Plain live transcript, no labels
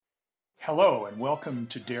Hello, and welcome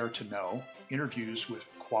to Dare to Know interviews with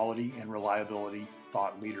quality and reliability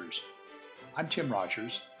thought leaders. I'm Tim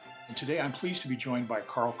Rogers, and today I'm pleased to be joined by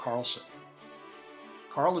Carl Carlson.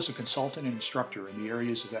 Carl is a consultant and instructor in the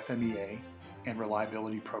areas of FMEA and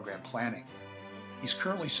reliability program planning. He's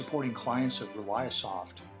currently supporting clients of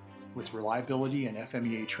Reliasoft with reliability and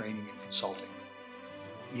FMEA training and consulting.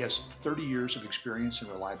 He has 30 years of experience in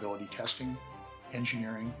reliability testing,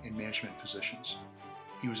 engineering, and management positions.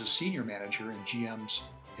 He was a senior manager in GM's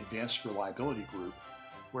Advanced Reliability Group,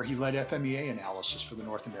 where he led FMEA analysis for the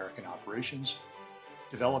North American operations,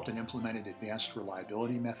 developed and implemented advanced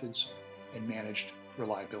reliability methods, and managed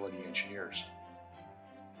reliability engineers.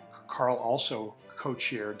 Carl also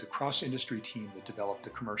co-chaired the cross-industry team that developed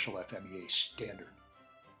the commercial FMEA standard.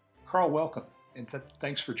 Carl, welcome, and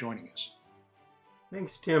thanks for joining us.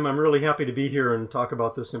 Thanks, Tim. I'm really happy to be here and talk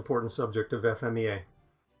about this important subject of FMEA.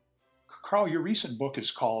 Carl, your recent book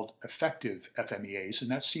is called Effective FMEAs,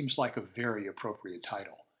 and that seems like a very appropriate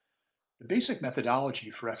title. The basic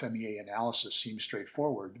methodology for FMEA analysis seems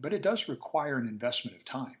straightforward, but it does require an investment of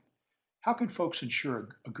time. How can folks ensure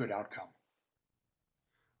a good outcome?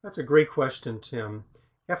 That's a great question, Tim.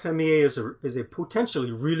 FMEA is a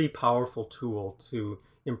potentially really powerful tool to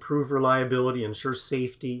improve reliability, ensure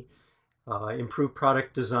safety, improve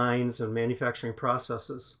product designs and manufacturing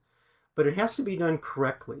processes. But it has to be done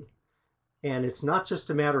correctly. And it's not just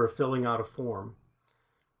a matter of filling out a form.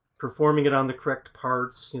 Performing it on the correct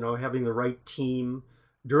parts, having the right team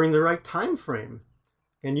during the right time frame,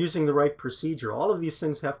 and using the right procedure. All of these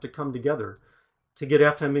things have to come together to get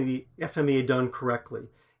FMEA done correctly.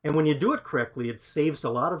 And when you do it correctly, it saves a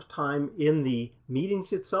lot of time in the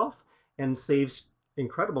meetings itself and saves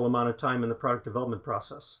incredible amount of time in the product development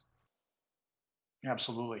process.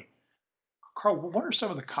 Absolutely. Carl, what are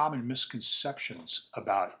some of the common misconceptions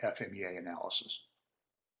about FMEA analysis?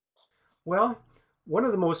 Well, one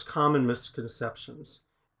of the most common misconceptions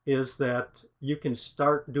is that you can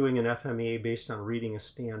start doing an FMEA based on reading a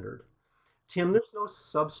standard. Tim, there's no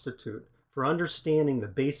substitute for understanding the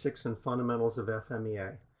basics and fundamentals of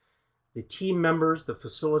FMEA. The team members, the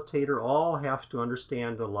facilitator, all have to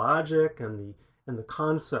understand the logic and the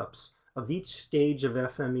concepts of each stage of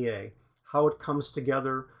FMEA, how it comes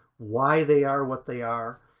together, why they are what they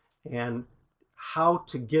are, and how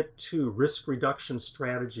to get to risk reduction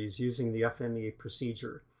strategies using the FMEA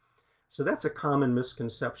procedure. So that's a common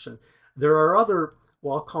misconception. There are other,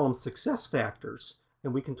 well, I'll call them success factors,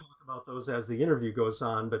 and we can talk about those as the interview goes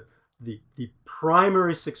on, but the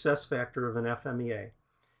primary success factor of an FMEA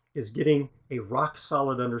is getting a rock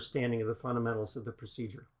solid understanding of the fundamentals of the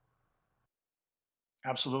procedure.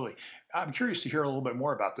 Absolutely. I'm curious to hear a little bit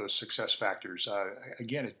more about those success factors.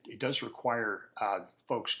 Again, it does require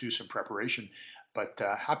folks do some preparation, but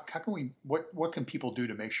how can what can people do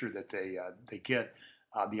to make sure that they get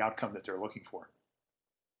the outcome that they're looking for?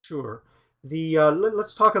 Sure.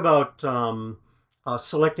 Let's talk about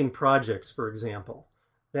selecting projects, for example.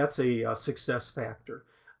 That's a success factor.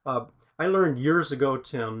 I learned years ago,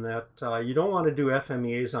 Tim, that you don't want to do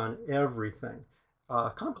FMEAs on everything.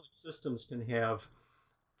 Complex systems can have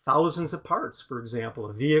thousands of parts, for example,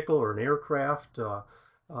 a vehicle or an aircraft,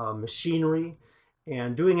 machinery,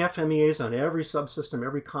 and doing FMEAs on every subsystem,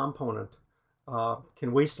 every component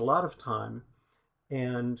can waste a lot of time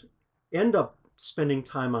and end up spending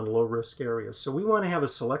time on low-risk areas. So we want to have a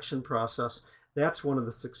selection process. That's one of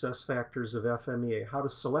the success factors of FMEA, how to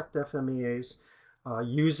select FMEAs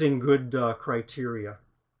using good criteria.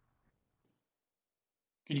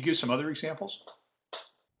 Can you give some other examples?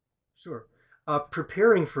 Sure.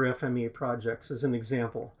 Preparing for FMEA projects is an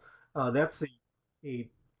example. That's a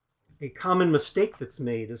common mistake that's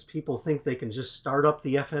made is people think they can just start up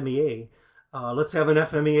the FMEA. Let's have an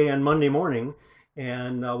FMEA on Monday morning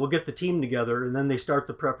and we'll get the team together, and then they start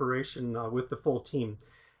the preparation with the full team.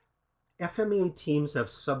 FMEA teams have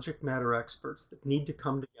subject matter experts that need to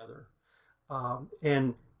come together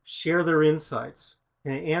and share their insights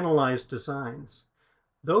and analyze designs.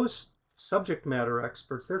 Those subject matter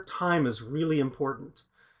experts, their time is really important.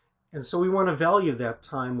 And so we want to value that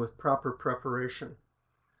time with proper preparation.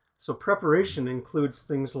 So preparation includes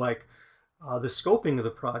things like the scoping of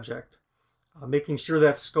the project, making sure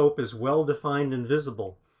that scope is well defined and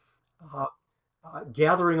visible,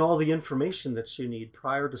 gathering all the information that you need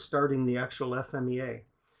prior to starting the actual FMEA,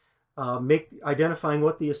 identifying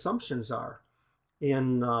what the assumptions are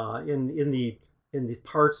in the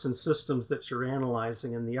parts and systems that you're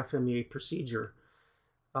analyzing in the FMEA procedure,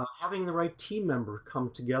 having the right team member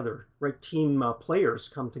come together, right team players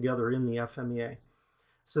come together in the FMEA.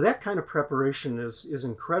 So that kind of preparation is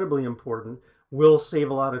incredibly important, will save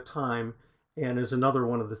a lot of time, and is another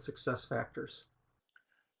one of the success factors.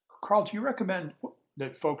 Carl, do you recommend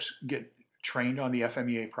that folks get trained on the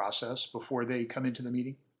FMEA process before they come into the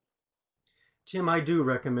meeting? Tim, I do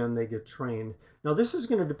recommend they get trained. Now, this is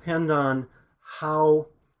going to depend on how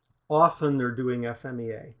often they're doing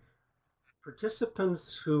FMEA.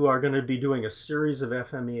 Participants who are going to be doing a series of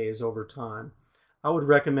FMEAs over time, I would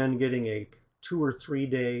recommend getting a 2 or 3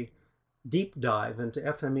 day deep dive into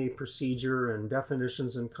FMEA procedure and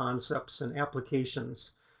definitions and concepts and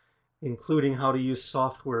applications, including how to use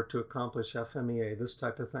software to accomplish FMEA, this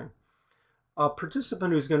type of thing. A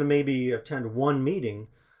participant who's going to maybe attend one meeting,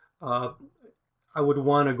 uh, I would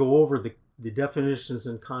want to go over the definitions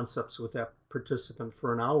and concepts with that participant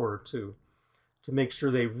for an hour or two to make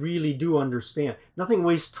sure they really do understand. Nothing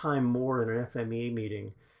wastes time more in an FMEA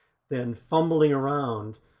meeting than fumbling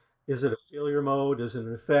around. Is it a failure mode? Is it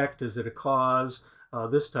an effect? Is it a cause?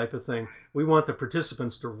 This type of thing. We want the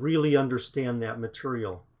participants to really understand that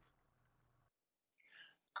material.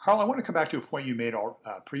 Carl, I want to come back to a point you made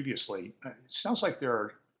previously. It sounds like there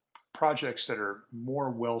are projects that are more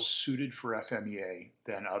well suited for FMEA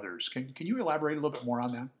than others. Can you elaborate a little bit more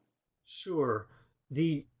on that? Sure.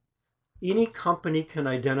 The Any company can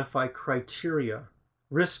identify criteria,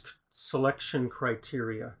 risk selection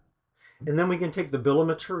criteria, and then we can take the bill of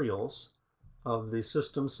materials of the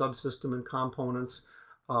system, subsystem, and components,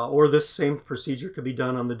 or this same procedure could be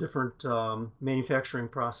done on the different manufacturing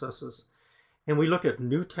processes. And we look at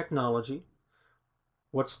new technology.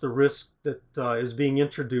 What's the risk that is being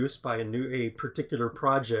introduced by a particular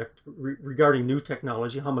project regarding new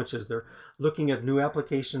technology? How much is there? Looking at new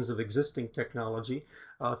applications of existing technology,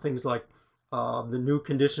 things like the new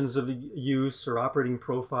conditions of use or operating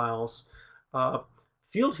profiles. Uh,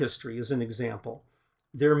 Field history is an example.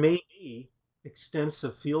 There may be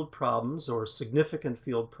extensive field problems or significant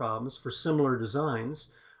field problems for similar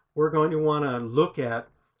designs. We're going to want to look at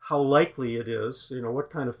how likely it is, what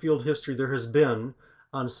kind of field history there has been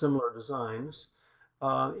on similar designs,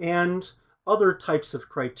 and other types of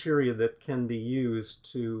criteria that can be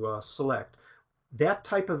used to select. That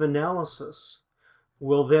type of analysis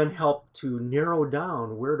will then help to narrow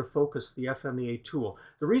down where to focus the FMEA tool.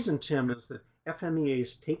 The reason, Tim, is that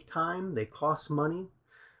FMEAs take time, they cost money.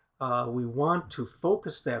 We want to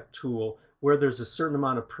focus that tool where there's a certain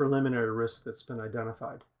amount of preliminary risk that's been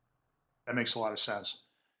identified. That makes a lot of sense.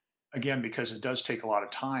 Again, because it does take a lot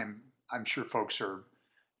of time, I'm sure folks are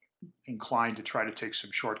inclined to try to take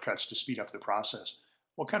some shortcuts to speed up the process.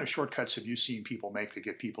 What kind of shortcuts have you seen people make that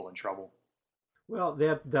get people in trouble? Well,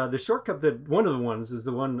 the shortcut, that one of the ones is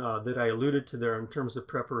the one that I alluded to there in terms of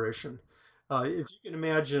preparation. If you can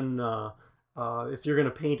imagine, if you're going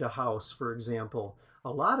to paint a house, for example,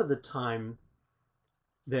 a lot of the time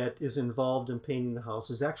that is involved in painting the house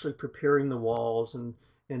is actually preparing the walls and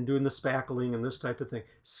doing the spackling and this type of thing.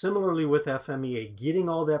 Similarly with FMEA, getting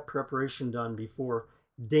all that preparation done before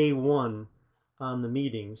day one on the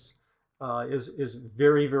meetings is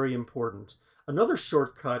very, very important. Another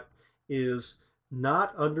shortcut is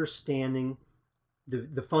not understanding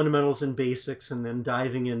the fundamentals and basics and then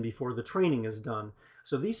diving in before the training is done.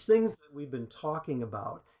 So these things that we've been talking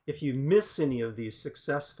about, if you miss any of these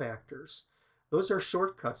success factors, those are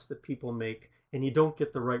shortcuts that people make and you don't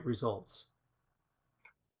get the right results.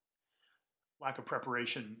 Lack of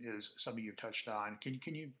preparation is something you've touched on. Can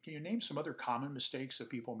you name some other common mistakes that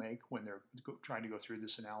people make when they're trying to go through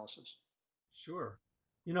this analysis? Sure.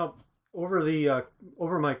 You know, over the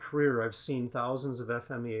over my career, I've seen thousands of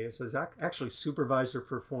FMEAs. As actually supervisor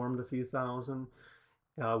performed a few thousand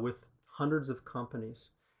with hundreds of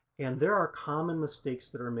companies. And there are common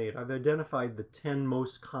mistakes that are made. I've identified the 10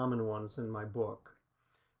 most common ones in my book.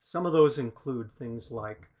 Some of those include things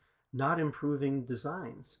like not improving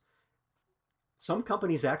designs. Some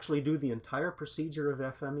companies actually do the entire procedure of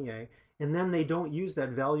FMEA, and then they don't use that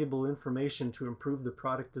valuable information to improve the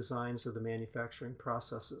product designs or the manufacturing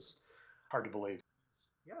processes. Hard to believe.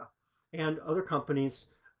 Yeah. And other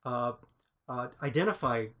companies uh,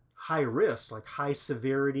 identify high risk, like high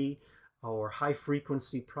severity or high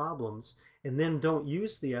frequency problems, and then don't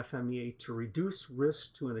use the FMEA to reduce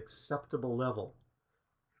risk to an acceptable level.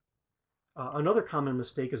 Another common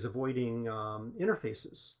mistake is avoiding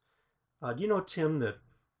interfaces. Do you know, Tim,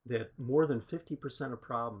 that more than 50% of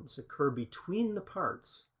problems occur between the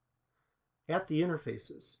parts at the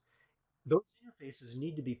interfaces? Those interfaces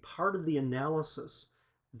need to be part of the analysis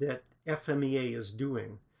that FMEA is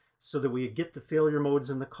doing so that we get the failure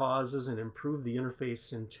modes and the causes and improve the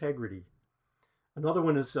interface integrity. Another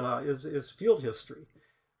one is field history.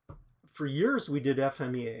 For years, we did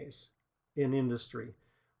FMEAs in industry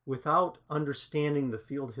without understanding the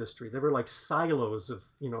field history. They were like silos of,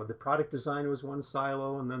 the product design was one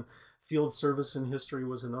silo, and then field service and history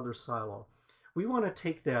was another silo. We want to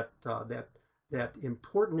take that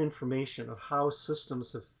important information of how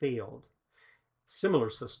systems have failed, similar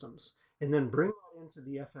systems, and then bring that into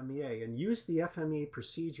the FMEA and use the FMEA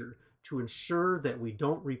procedure to ensure that we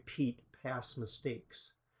don't repeat past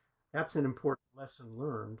mistakes. That's an important lesson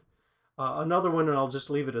learned. Another one, and I'll just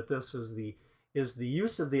leave it at this, is the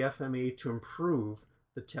use of the FMEA to improve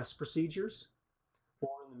the test procedures, or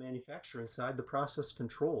on the manufacturing side, the process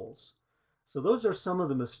controls. So those are some of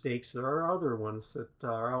the mistakes. There are other ones that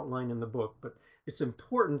are outlined in the book, but it's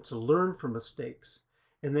important to learn from mistakes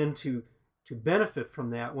and then to benefit from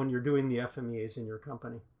that when you're doing the FMEAs in your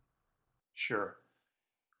company. Sure.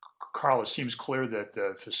 Carl, it seems clear that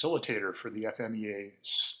the facilitator for the FMEA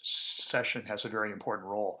session has a very important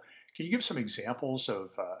role. Can you give some examples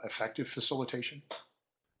of effective facilitation?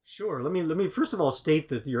 Sure. Let me first of all state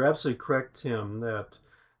that you're absolutely correct, Tim, that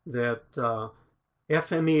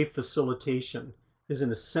FMEA facilitation is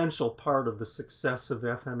an essential part of the success of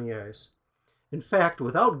FMEAs. In fact,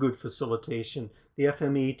 without good facilitation, the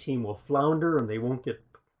FMEA team will flounder and they won't get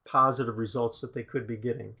positive results that they could be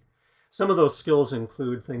getting. Some of those skills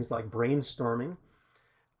include things like brainstorming.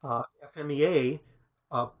 FMEA,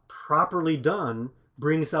 properly done,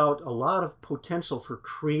 brings out a lot of potential for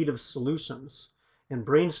creative solutions. And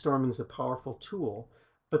brainstorming is a powerful tool,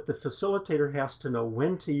 but the facilitator has to know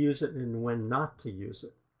when to use it and when not to use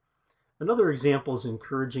it. Another example is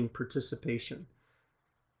encouraging participation.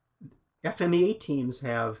 FMEA teams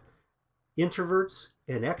have introverts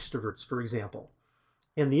and extroverts, for example,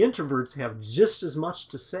 and the introverts have just as much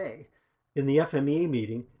to say in the FMEA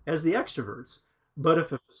meeting as the extroverts. But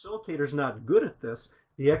if a facilitator is not good at this,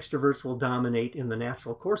 the extroverts will dominate in the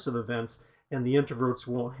natural course of events, and the introverts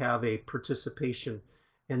won't have a participation,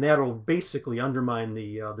 and that'll basically undermine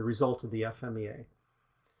the result of the FMEA.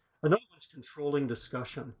 Another one is controlling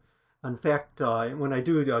discussion. In fact, when I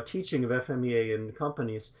do teaching of FMEA in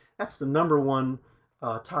companies, that's the number one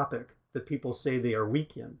topic that people say they are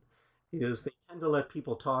weak in, is they tend to let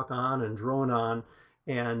people talk on and drone on,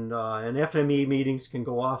 and FMEA meetings can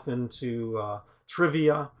go off into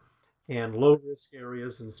trivia and low risk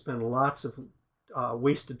areas and spend lots of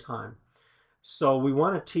wasted time. So we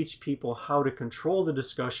want to teach people how to control the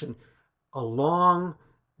discussion along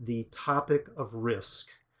the topic of risk.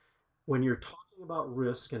 When you're talking about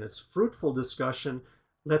risk and it's fruitful discussion,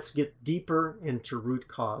 let's get deeper into root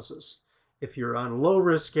causes. If you're on low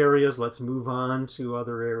risk areas, let's move on to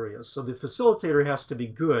other areas. So the facilitator has to be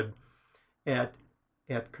good at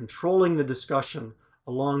controlling the discussion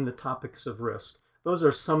along the topics of risk. Those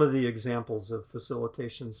are some of the examples of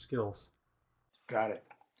facilitation skills. Got it.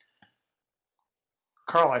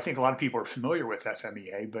 Carl, I think a lot of people are familiar with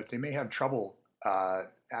FMEA, but they may have trouble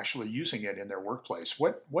actually using it in their workplace.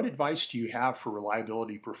 What advice do you have for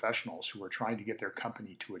reliability professionals who are trying to get their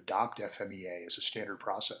company to adopt FMEA as a standard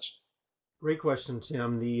process? Great question,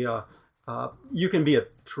 Tim. You can be a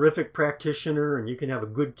terrific practitioner and you can have a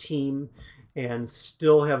good team and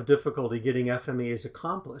still have difficulty getting FMEAs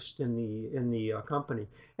accomplished in the company.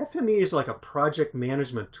 FMEA is like a project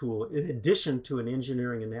management tool in addition to an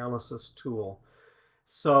engineering analysis tool.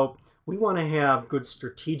 So we want to have good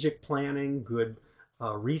strategic planning, good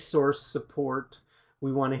resource support.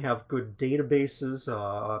 We want to have good databases.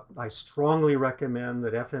 I strongly recommend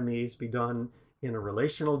that FMEAs be done in a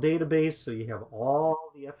relational database, so you have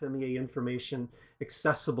all the FMEA information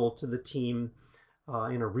accessible to the team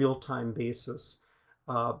in a real-time basis.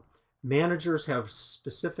 Managers have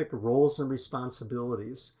specific roles and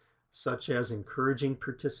responsibilities, such as encouraging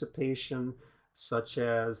participation, such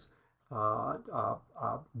as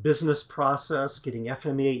business process, getting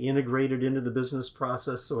FMEA integrated into the business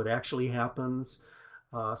process so it actually happens,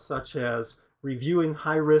 such as reviewing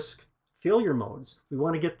high-risk failure modes. We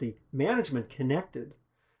want to get the management connected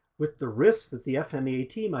with the risks that the FMEA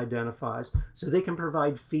team identifies so they can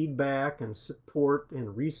provide feedback and support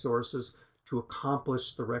and resources to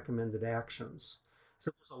accomplish the recommended actions.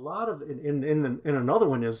 So there's a lot of, and another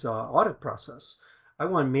one is audit process. I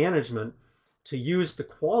want management to use the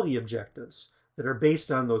quality objectives that are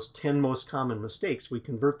based on those 10 most common mistakes. We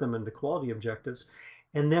convert them into quality objectives,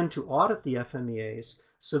 and then to audit the FMEAs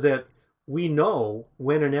so that we know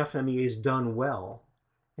when an FMEA is done well,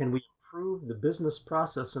 and we improve the business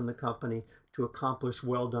process in the company to accomplish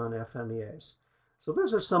well done FMEAs. So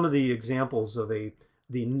those are some of the examples of the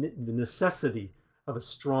necessity of a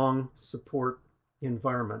strong support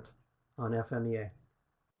environment on FMEA.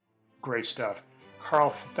 Great stuff.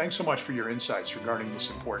 Carl, thanks so much for your insights regarding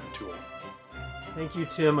this important tool. Thank you,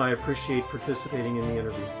 Tim. I appreciate participating in the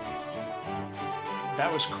interview.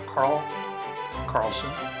 That was Carl Carlson,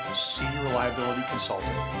 Senior Reliability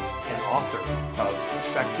Consultant and author of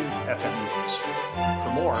Effective FMEAs. For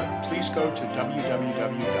more, please go to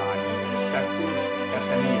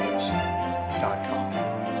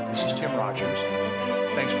www.effectivefmeas.com. This is Tim Rogers.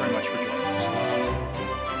 Thanks very much for joining.